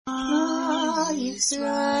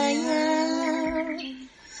Yisrael,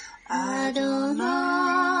 Adonai,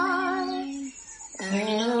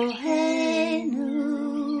 Eloheinu,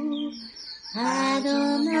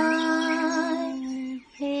 Adonai,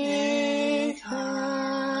 Echad,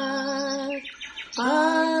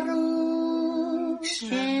 Baruch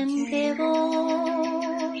Shem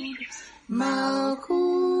Kevod, Malkuto,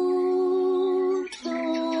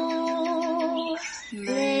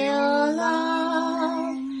 Leolam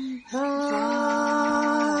Va'ed.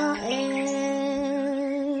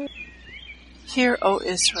 Hear, O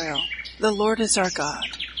Israel, the Lord is our God,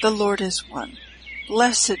 the Lord is one.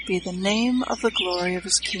 Blessed be the name of the glory of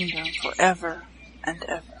his kingdom forever and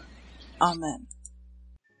ever. Amen.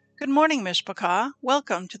 Good morning, Mishpachah.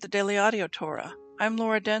 Welcome to the Daily Audio Torah. I'm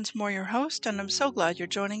Laura Densmore, your host, and I'm so glad you're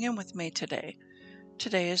joining in with me today.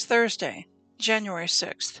 Today is Thursday, January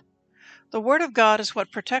 6th. The Word of God is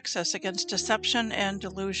what protects us against deception and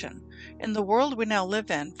delusion. In the world we now live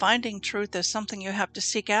in, finding truth is something you have to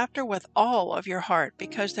seek after with all of your heart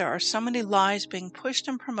because there are so many lies being pushed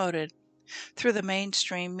and promoted through the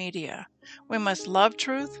mainstream media. We must love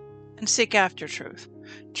truth and seek after truth.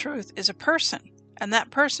 Truth is a person, and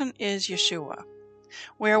that person is Yeshua.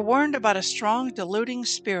 We are warned about a strong, deluding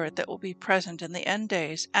spirit that will be present in the end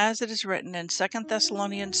days, as it is written in 2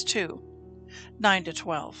 Thessalonians 2,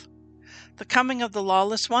 9-12. The coming of the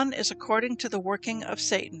lawless one is according to the working of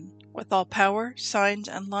Satan, with all power, signs,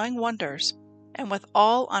 and lying wonders, and with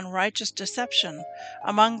all unrighteous deception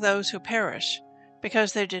among those who perish,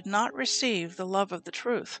 because they did not receive the love of the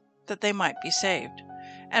truth, that they might be saved.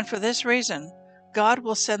 And for this reason, God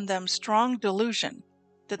will send them strong delusion,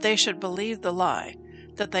 that they should believe the lie,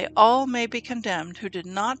 that they all may be condemned who did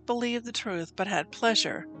not believe the truth, but had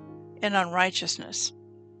pleasure in unrighteousness.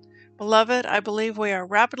 Beloved, I believe we are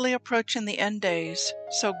rapidly approaching the end days,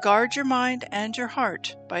 so guard your mind and your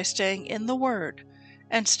heart by staying in the Word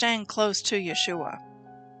and staying close to Yeshua.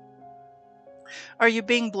 Are you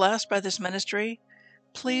being blessed by this ministry?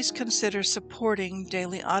 Please consider supporting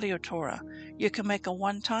Daily Audio Torah. You can make a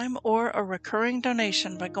one-time or a recurring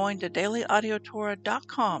donation by going to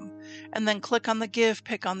dailyaudiotorah.com and then click on the Give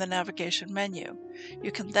pick on the navigation menu.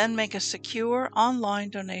 You can then make a secure online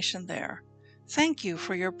donation there. Thank you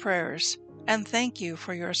for your prayers, and thank you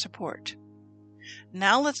for your support.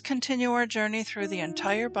 Now let's continue our journey through the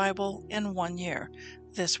entire Bible in 1 year.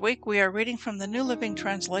 This week we are reading from the New Living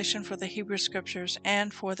Translation for the Hebrew Scriptures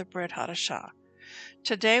and for the Brit Hadashah.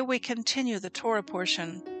 Today we continue the Torah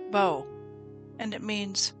portion, Bo, and it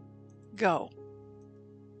means go.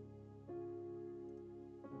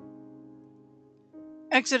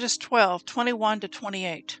 Exodus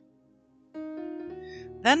 12:21-28.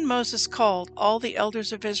 Then Moses called all the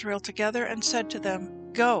elders of Israel together and said to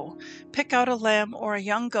them, Go, pick out a lamb or a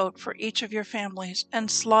young goat for each of your families,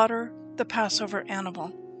 and slaughter the Passover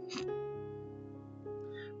animal.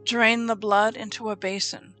 Drain the blood into a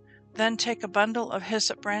basin. Then take a bundle of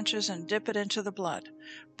hyssop branches and dip it into the blood.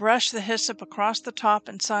 Brush the hyssop across the top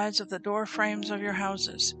and sides of the door frames of your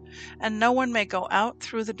houses, and no one may go out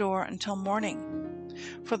through the door until morning.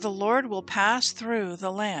 For the Lord will pass through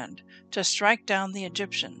the land to strike down the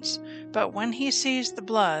Egyptians. But when he sees the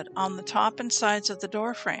blood on the top and sides of the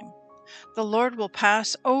doorframe, the Lord will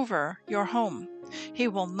pass over your home. He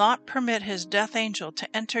will not permit his death angel to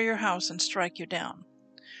enter your house and strike you down.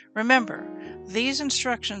 Remember, these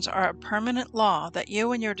instructions are a permanent law that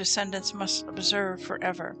you and your descendants must observe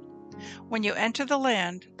forever. When you enter the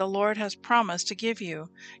land the Lord has promised to give you,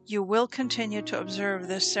 you will continue to observe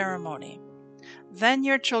this ceremony. Then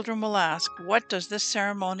your children will ask, What does this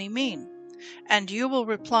ceremony mean? And you will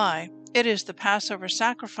reply, It is the Passover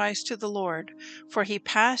sacrifice to the Lord, for he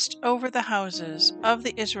passed over the houses of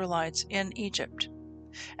the Israelites in Egypt.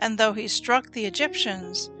 And though he struck the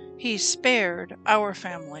Egyptians, he spared our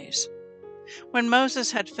families. When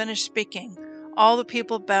Moses had finished speaking, all the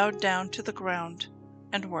people bowed down to the ground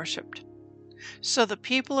and worshipped. So the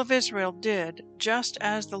people of Israel did just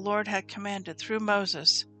as the Lord had commanded through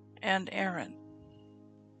Moses and Aaron.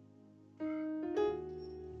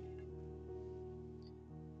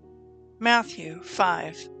 Matthew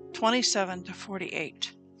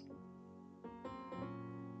 5:27-48.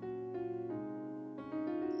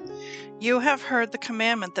 You have heard the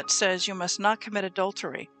commandment that says you must not commit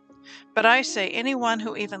adultery. But I say anyone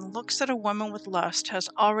who even looks at a woman with lust has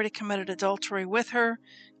already committed adultery with her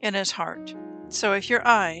in his heart. So if your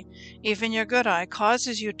eye, even your good eye,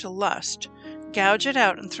 causes you to lust, gouge it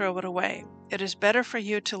out and throw it away. It is better for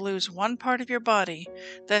you to lose one part of your body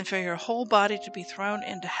than for your whole body to be thrown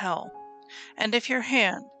into hell. And if your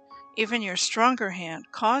hand, even your stronger hand,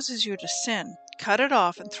 causes you to sin, cut it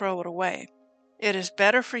off and throw it away. It is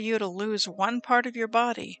better for you to lose one part of your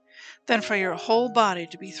body than for your whole body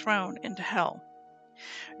to be thrown into hell.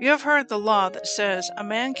 You have heard the law that says a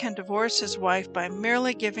man can divorce his wife by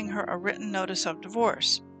merely giving her a written notice of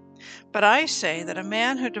divorce. But I say that a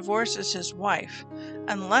man who divorces his wife,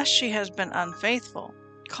 unless she has been unfaithful,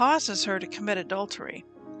 causes her to commit adultery,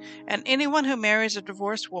 and anyone who marries a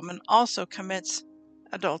divorced woman also commits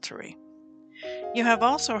adultery. You have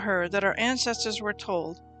also heard that our ancestors were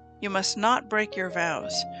told, "You must not break your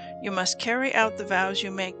vows. You must carry out the vows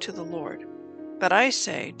you make to the Lord." But I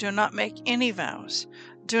say, do not make any vows.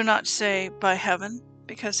 Do not say, "By heaven,"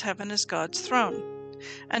 because heaven is God's throne.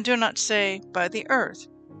 And do not say, "By the earth,"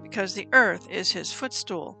 because the earth is his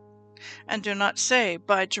footstool. And do not say,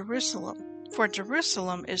 "By Jerusalem," for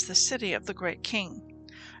Jerusalem is the city of the great king.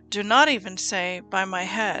 Do not even say, "By my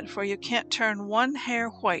head," for you can't turn one hair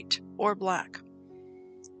white or black.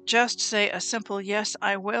 Just say a simple "Yes,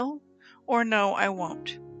 I will," or "No, I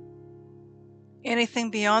won't." Anything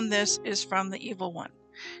beyond this is from the evil one.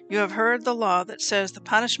 You have heard the law that says the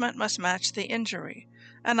punishment must match the injury,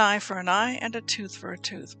 an eye for an eye and a tooth for a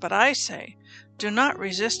tooth. But I say, do not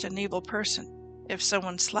resist an evil person. If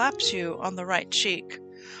someone slaps you on the right cheek,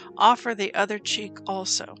 offer the other cheek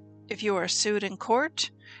also. If you are sued in court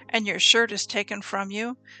and your shirt is taken from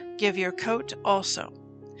you, give your coat also.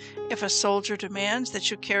 If a soldier demands that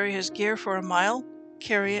you carry his gear for a mile,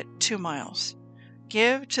 carry it 2 miles.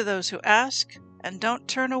 Give to those who ask, and don't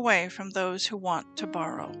turn away from those who want to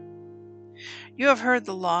borrow. You have heard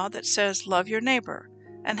the law that says, "Love your neighbor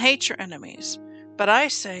and hate your enemies." But I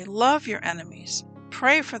say, love your enemies.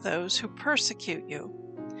 Pray for those who persecute you.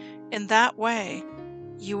 In that way,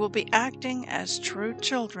 you will be acting as true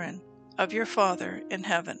children of your Father in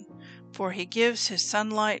heaven, for he gives his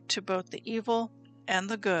sunlight to both the evil and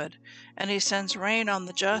the good, and he sends rain on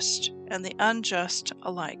the just and the unjust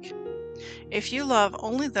alike. If you love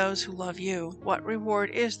only those who love you, what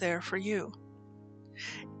reward is there for you?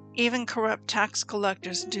 Even corrupt tax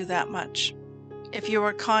collectors do that much. If you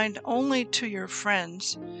are kind only to your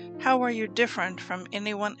friends, how are you different from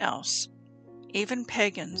anyone else? Even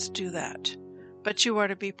pagans do that. But you are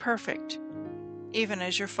to be perfect, even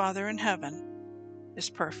as your Father in heaven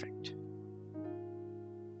is perfect.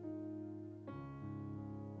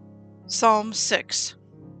 Psalm 6,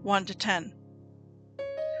 1-10.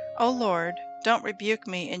 O Lord, don't rebuke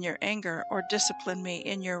me in your anger or discipline me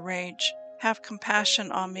in your rage. Have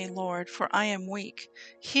compassion on me, Lord, for I am weak.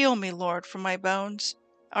 Heal me, Lord, for my bones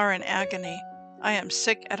are in agony. I am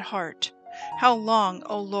sick at heart. How long,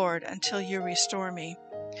 O Lord, until you restore me?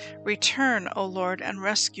 Return, O Lord, and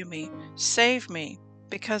rescue me. Save me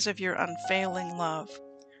because of your unfailing love.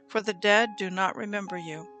 For the dead do not remember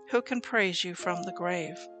you. Who can praise you from the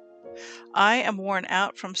grave? I am worn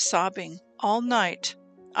out from sobbing. All night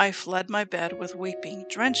I fled my bed with weeping,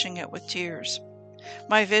 drenching it with tears.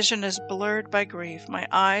 My vision is blurred by grief. My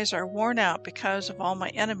eyes are worn out because of all my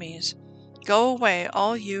enemies. Go away,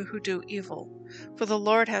 all you who do evil, for the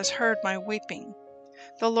Lord has heard my weeping.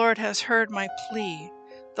 The Lord has heard my plea.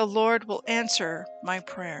 The Lord will answer my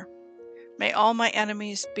prayer. May all my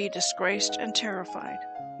enemies be disgraced and terrified.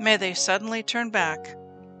 May they suddenly turn back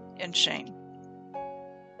in shame.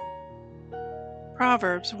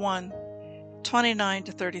 Proverbs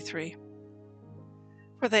 1:29-33.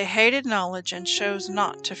 For they hated knowledge and chose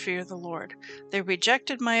not to fear the Lord. They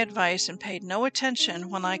rejected my advice and paid no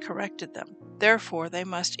attention when I corrected them. Therefore they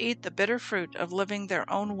must eat the bitter fruit of living their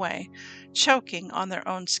own way, choking on their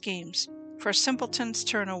own schemes. For simpletons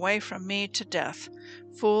turn away from me to death.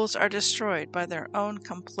 Fools are destroyed by their own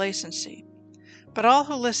complacency. But all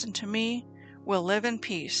who listen to me will live in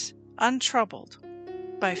peace, untroubled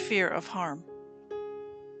by fear of harm.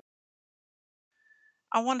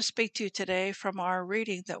 I want to speak to you today from our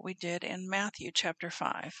reading that we did in Matthew chapter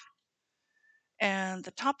 5. And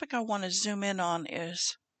the topic I want to zoom in on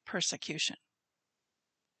is persecution.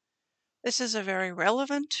 This is a very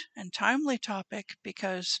relevant and timely topic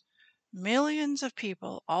because millions of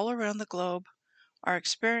people all around the globe are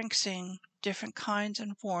experiencing different kinds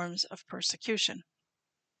and forms of persecution.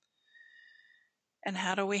 And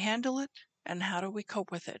how do we handle it? And how do we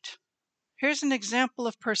cope with it? Here's an example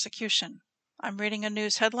of persecution. I'm reading a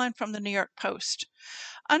news headline from the New York Post.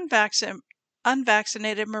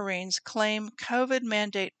 Unvaccinated Marines claim COVID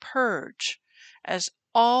mandate purge as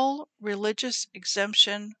all religious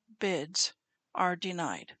exemption bids are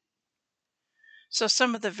denied. So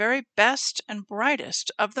some of the very best and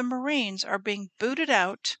brightest of the Marines are being booted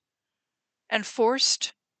out and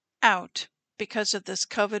forced out because of this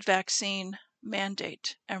COVID vaccine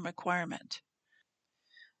mandate and requirement.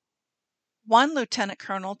 One lieutenant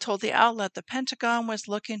colonel told the outlet the Pentagon was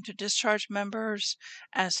looking to discharge members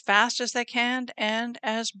as fast as they can and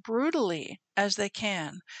as brutally as they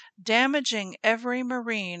can, damaging every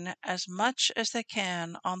Marine as much as they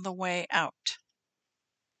can on the way out.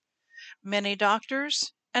 Many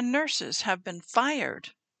doctors and nurses have been fired,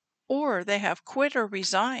 or they have quit or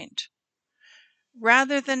resigned,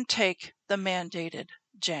 rather than take the mandated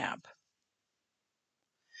jab.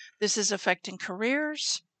 This is affecting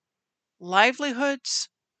careers, livelihoods,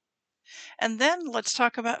 and then let's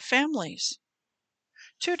talk about families.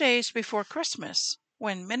 2 days before Christmas,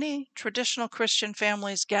 when many traditional Christian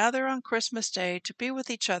families gather on Christmas Day to be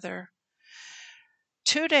with each other,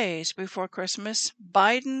 2 days before Christmas,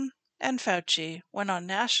 Biden and Fauci went on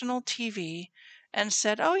national TV and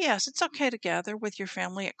said, oh yes, it's okay to gather with your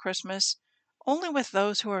family at Christmas, only with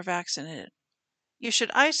those who are vaccinated. You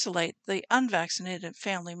should isolate the unvaccinated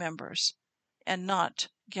family members and not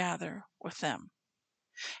gather with them.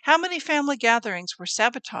 How many family gatherings were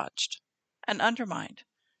sabotaged and undermined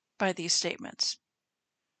by these statements,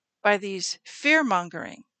 by these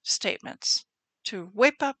fear-mongering statements to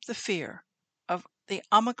whip up the fear of the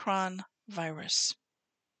Omicron virus?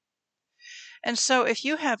 And so if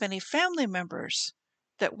you have any family members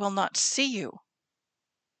that will not see you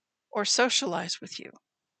or socialize with you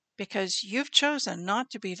because you've chosen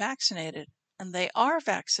not to be vaccinated and they are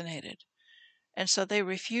vaccinated, and so they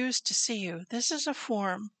refuse to see you, this is a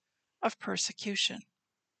form of persecution.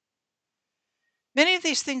 Many of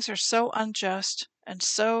these things are so unjust and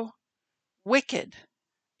so wicked,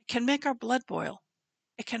 it can make our blood boil.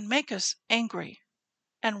 It can make us angry,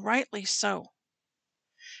 and rightly so.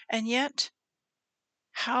 And yet,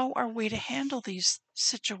 how are we to handle these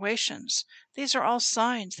situations? These are all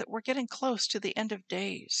signs that we're getting close to the end of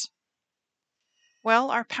days.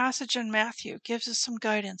 Well, our passage in Matthew gives us some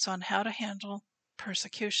guidance on how to handle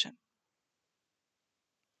persecution.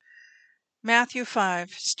 Matthew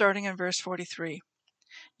 5, starting in verse 43.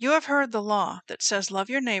 You have heard the law that says,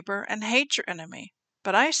 love your neighbor and hate your enemy.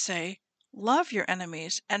 But I say, love your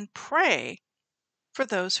enemies and pray for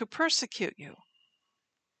those who persecute you.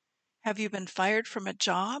 Have you been fired from a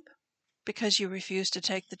job because you refused to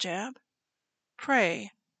take the jab?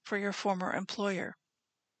 Pray for your former employer.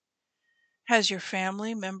 Has your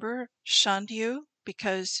family member shunned you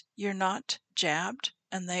because you're not jabbed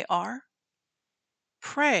and they are?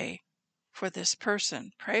 Pray for this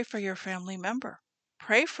person. Pray for your family member.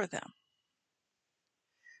 Pray for them.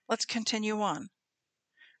 Let's continue on.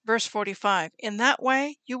 Verse 45, in that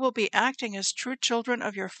way you will be acting as true children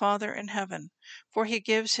of your Father in heaven, for he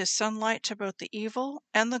gives his sunlight to both the evil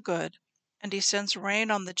and the good, and he sends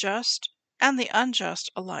rain on the just and the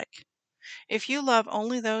unjust alike. If you love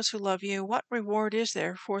only those who love you, what reward is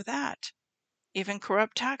there for that? Even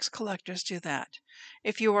corrupt tax collectors do that.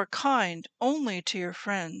 If you are kind only to your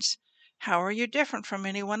friends, how are you different from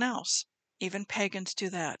anyone else? Even pagans do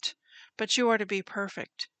that. But you are to be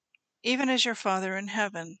perfect, even as your Father in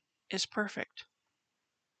heaven is perfect.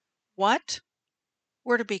 What?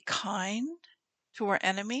 We're to be kind to our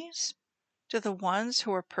enemies, to the ones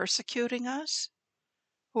who are persecuting us,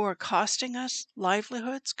 who are costing us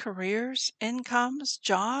livelihoods, careers, incomes,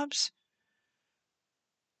 jobs,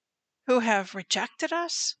 who have rejected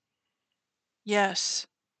us? Yes.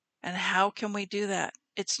 And how can we do that?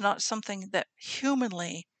 It's not something that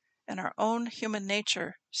humanly, in our own human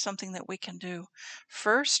nature, something that we can do.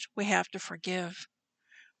 First, we have to forgive.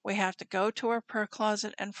 We have to go to our prayer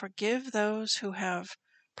closet and forgive those who have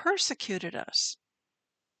persecuted us,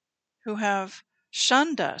 who have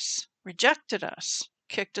shunned us, rejected us,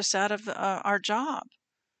 kicked us out of our job,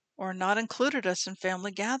 or not included us in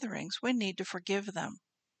family gatherings. We need to forgive them,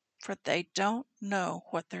 for they don't know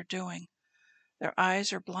what they're doing. Their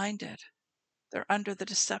eyes are blinded. They're under the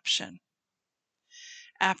deception.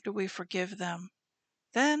 After we forgive them,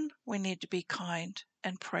 then we need to be kind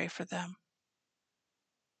and pray for them.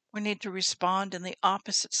 We need to respond in the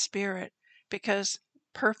opposite spirit, because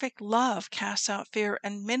perfect love casts out fear,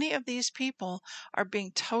 and many of these people are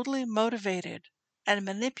being totally motivated and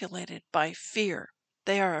manipulated by fear.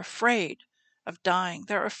 They are afraid of dying.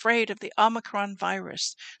 They're afraid of the Omicron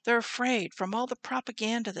virus. They're afraid from all the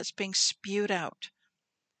propaganda that's being spewed out.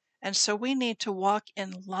 And so we need to walk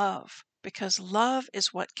in love, because love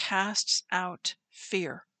is what casts out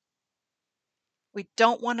fear. We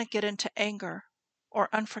don't want to get into anger or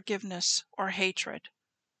unforgiveness or hatred.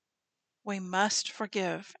 We must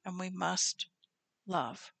forgive and we must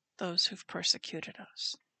love those who've persecuted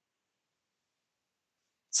us.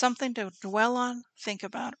 Something to dwell on, think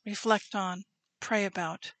about, reflect on, pray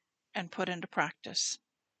about, and put into practice.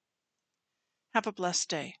 Have a blessed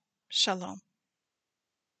day. Shalom.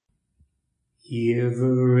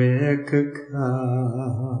 Yivrekaka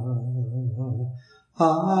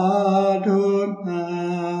Adonai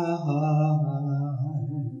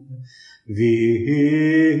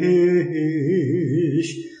Vish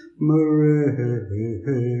Mareka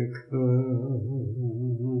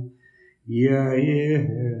Yair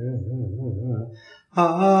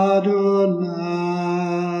Adonai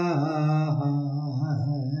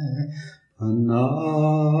Panavilaka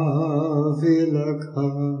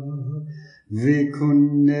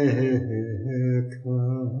Vikuneka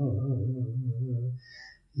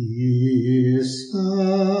Isa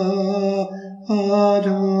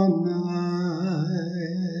Adonai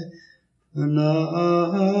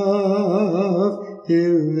Panav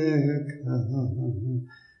Ileka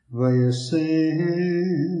Vayasem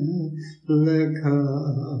Leka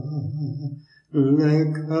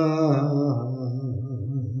Leka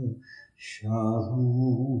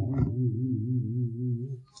Shalom.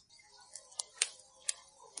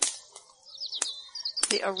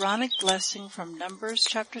 The Aaronic blessing from Numbers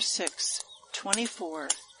chapter 6, 24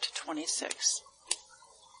 to 26.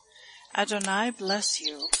 Adonai bless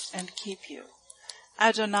you and keep you.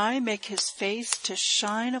 Adonai make his face to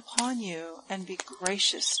shine upon you and be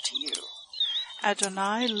gracious to you.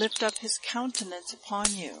 Adonai lift up his countenance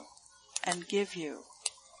upon you and give you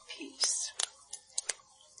peace.